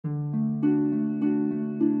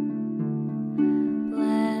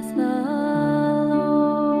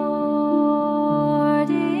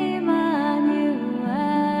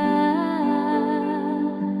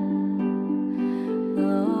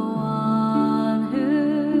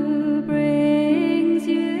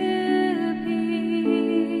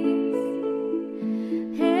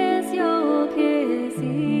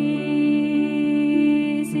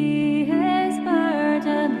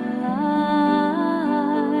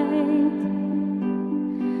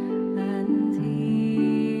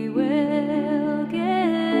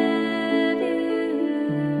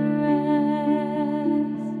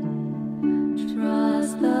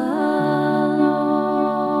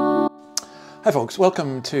Hi folks,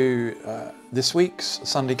 welcome to this week's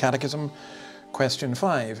Sunday Catechism, question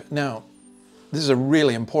 5. Now, this is a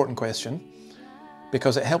really important question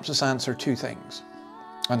because it helps us answer two things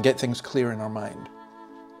and get things clear in our mind.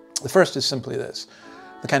 The first is simply this,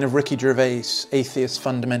 the kind of Ricky Gervais atheist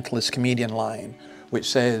fundamentalist comedian line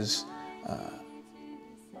which says,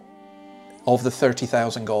 of the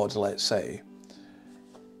 30,000 gods, let's say,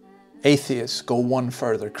 atheists go one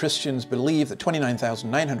further. Christians believe that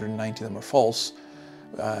 29,990 of them are false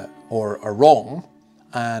or are wrong,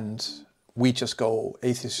 and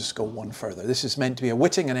atheists just go one further. This is meant to be a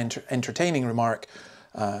witting and entertaining remark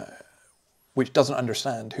which doesn't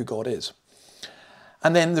understand who God is.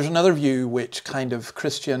 And then there's another view which kind of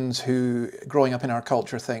Christians who, growing up in our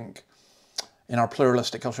culture, think, in our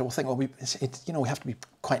pluralistic culture, will think, well, we have to be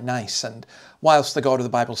quite nice, and whilst the God of the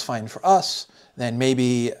Bible is fine for us, then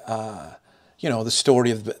maybe, the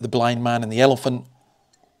story of the blind man and the elephant,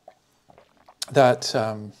 that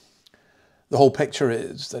the whole picture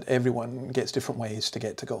is that everyone gets different ways to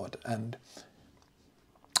get to God. And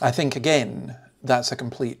I think, again, that's a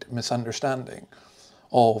complete misunderstanding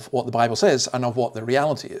of what the Bible says and of what the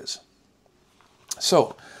reality is.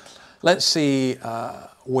 So let's see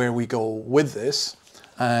where we go with this,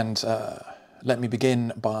 and let me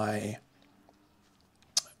begin by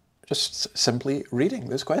just simply reading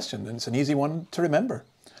this question, and it's an easy one to remember.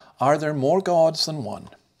 Are there more gods than one?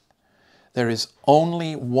 There is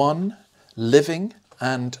only one living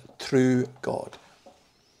and true God.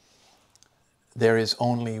 There is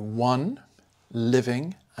only one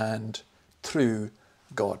living and true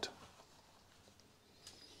God.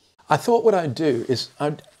 I thought what I'd do is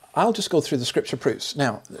I'll just go through the scripture proofs.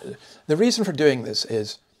 Now, the reason for doing this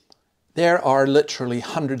is there are literally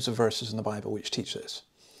hundreds of verses in the Bible which teach this.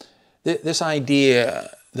 This idea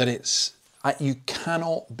that you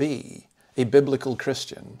cannot be a biblical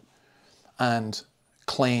Christian and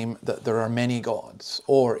claim that there are many gods,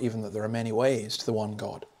 or even that there are many ways to the one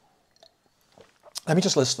God. Let me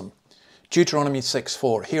just list them. Deuteronomy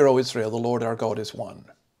 6:4, Hear, O Israel, the Lord our God is one.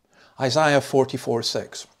 Isaiah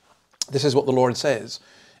 44:6, this is what the Lord says,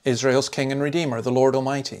 Israel's King and Redeemer, the Lord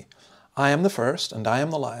Almighty. I am the first and I am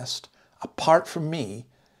the last. Apart from me,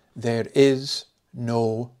 there is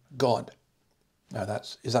no God. Now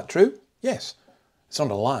is that true? Yes. It's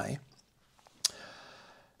not a lie.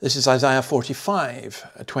 This is Isaiah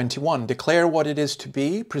 45:21. Declare what it is to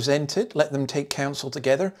be, present it, let them take counsel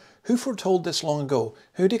together. Who foretold this long ago?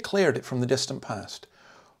 Who declared it from the distant past?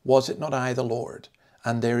 Was it not I, the Lord?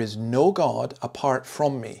 And there is no God apart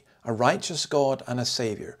from me, a righteous God and a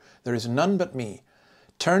Saviour. There is none but me.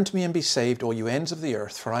 Turn to me and be saved, all you ends of the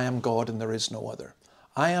earth, for I am God and there is no other.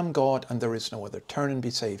 I am God and there is no other. Turn and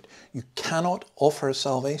be saved. You cannot offer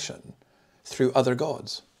salvation through other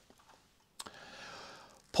gods.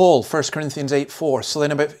 Paul, 1 Corinthians 8:4. So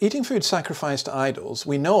then about eating food sacrificed to idols,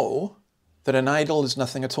 we know that an idol is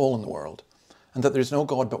nothing at all in the world, and that there is no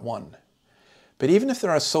God but one. But even if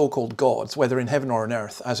there are so-called gods, whether in heaven or on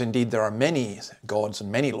earth, as indeed there are many gods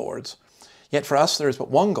and many lords, yet for us there is but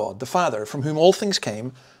one God, the Father, from whom all things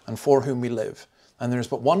came and for whom we live. And there is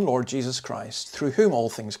but one Lord Jesus Christ, through whom all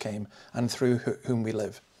things came and through whom we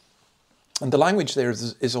live. And the language there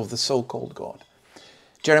is of the so-called God.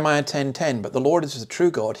 Jeremiah 10:10, but the Lord is the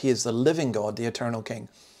true God. He is the living God, the eternal King.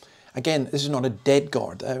 Again, this is not a dead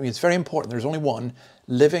God. I mean, it's very important. There's only one,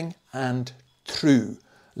 living and true.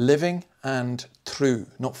 Living and true,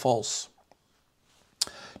 not false.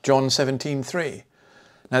 John 17:3.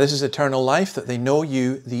 Now this is eternal life, that they know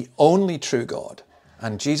you, the only true God,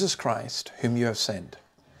 and Jesus Christ, whom you have sent.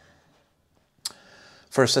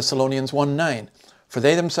 1 Thessalonians 1:9. For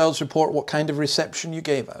they themselves report what kind of reception you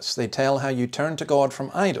gave us. They tell how you turned to God from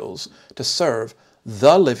idols to serve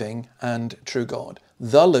the living and true God.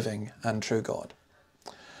 The living and true God.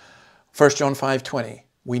 1 John 5:20.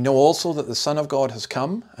 We know also that the Son of God has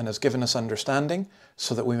come and has given us understanding,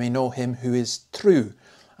 so that we may know him who is true.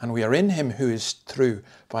 And we are in him who is true,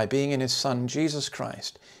 by being in his Son, Jesus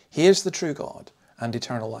Christ. He is the true God and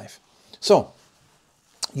eternal life. So,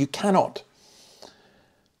 you cannot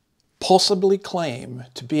possibly claim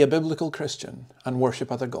to be a biblical Christian and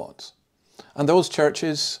worship other gods. And those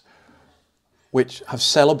churches which have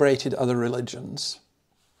celebrated other religions,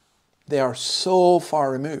 they are so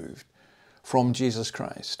far removed from Jesus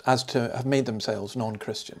Christ as to have made themselves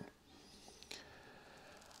non-Christian.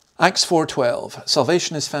 Acts 4:12,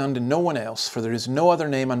 salvation is found in no one else, for there is no other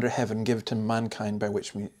name under heaven given to mankind by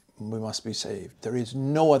which we must be saved. There is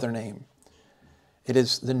no other name. It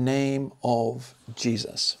is the name of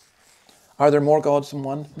Jesus. Are there more gods than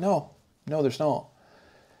one? No, there's not.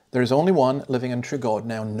 There is only one living and true God.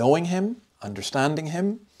 Now, knowing him, understanding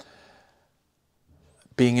him,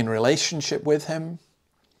 being in relationship with him.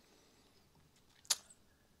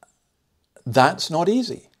 That's not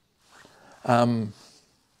easy. And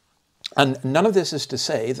none of this is to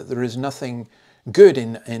say that there is nothing good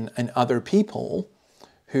in other people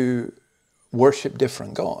who worship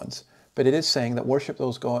different gods. But it is saying that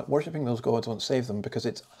worshipping those gods won't save them, because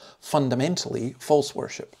it's fundamentally false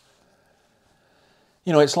worship.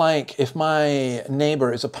 You know, it's like if my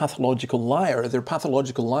neighbor is a pathological liar, their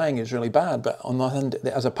pathological lying is really bad, but on the other hand,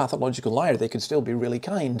 as a pathological liar, they could still be really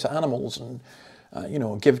kind to animals and, you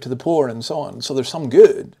know, give to the poor and so on. So there's some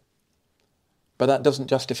good, but that doesn't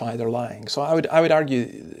justify their lying. So I would argue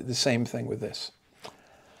the same thing with this.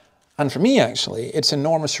 And for me, actually, it's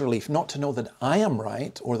enormous relief not to know that I am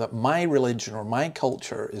right, or that my religion or my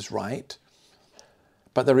culture is right,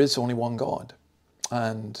 but there is only one God.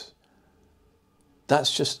 And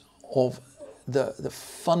that's just of the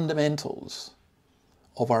fundamentals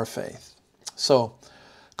of our faith. So,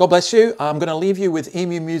 God bless you. I'm going to leave you with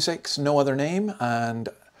Emu Music's No Other Name, and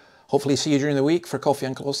hopefully see you during the week for Coffee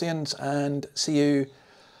and Colossians, and see you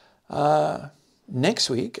next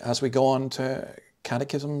week as we go on to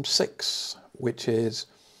Catechism 6, which is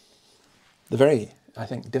the very, I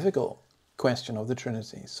think, difficult question of the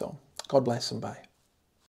Trinity. So, God bless and bye.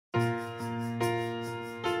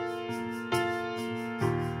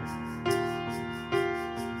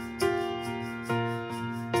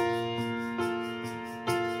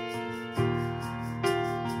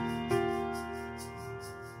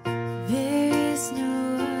 There is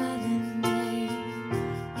no other name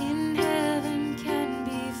in heaven can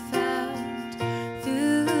be found,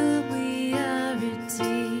 through whom we are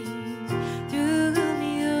redeemed, through whom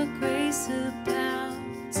your grace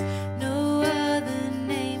abounds. No other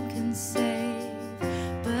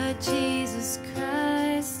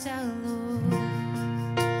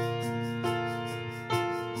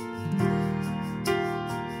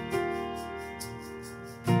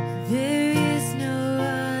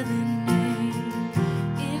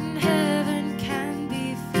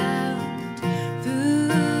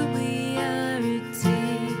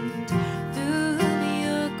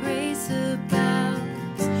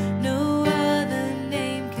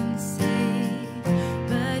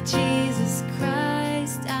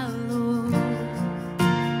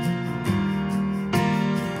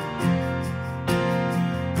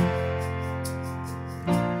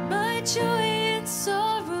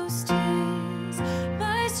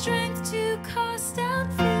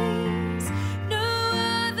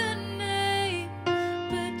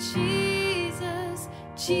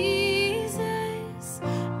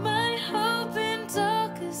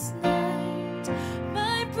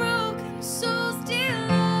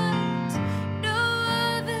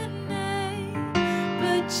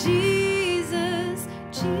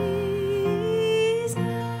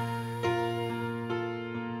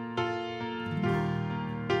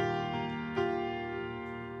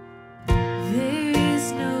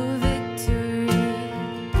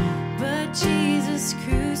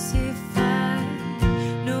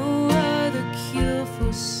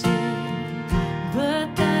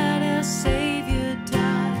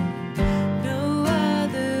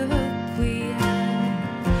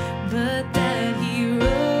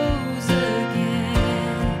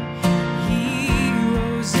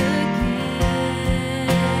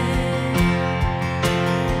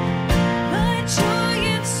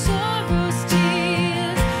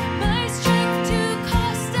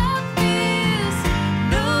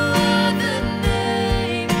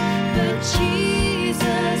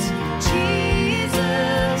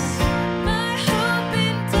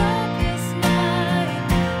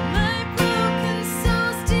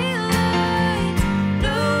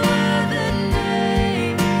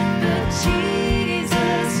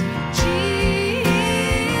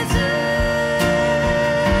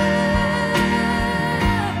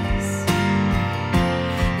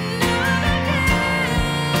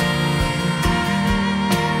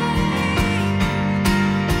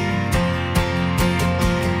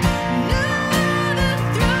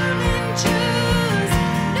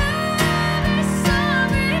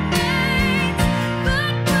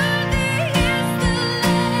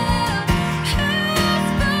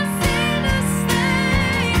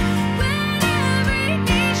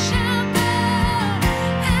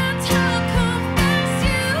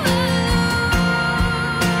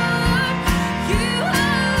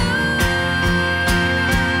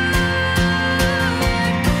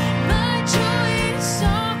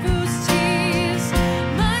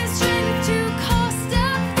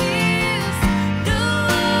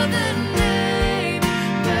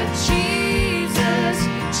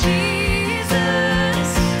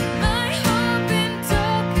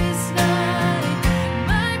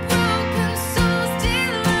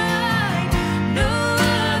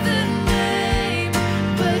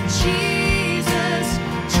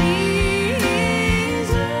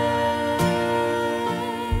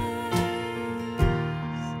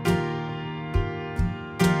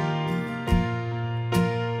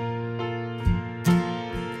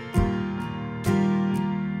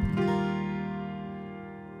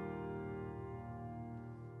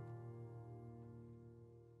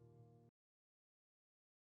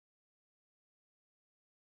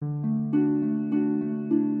you.